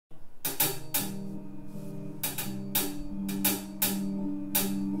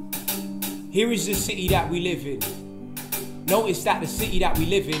Here is the city that we live in. Notice that the city that we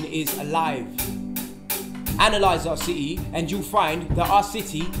live in is alive. Analyze our city and you'll find that our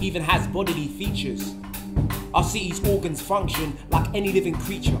city even has bodily features. Our city's organs function like any living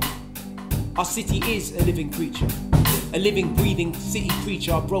creature. Our city is a living creature. A living, breathing city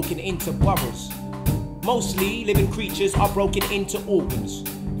creature broken into boroughs. Mostly living creatures are broken into organs.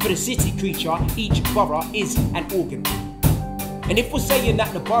 For the city creature, each borough is an organ. And if we're saying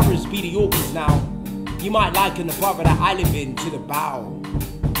that the boroughs be the organs now, you might liken the borough that I live in to the bowel.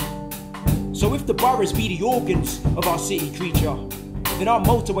 So if the boroughs be the organs of our city creature, then our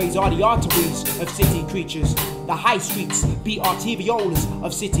motorways are the arteries of city creatures. The high streets be arterioles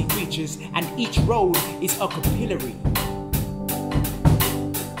of city creatures, and each road is a capillary.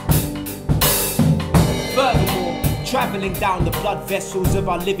 Furthermore, travelling down the blood vessels of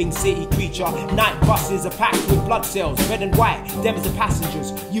our living city creature, night buses are packed with blood cells, red and white, them as the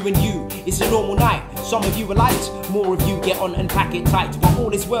passengers, you and you. It's a normal night, some of you are light, more of you get on and pack it tight, but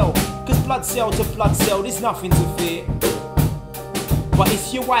all is well, cause blood cell to blood cell, there's nothing to fear. But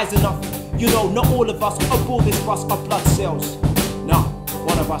if you're wise enough, you know not all of us aboard this bus are blood cells. No,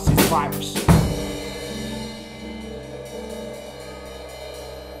 one of us is virus.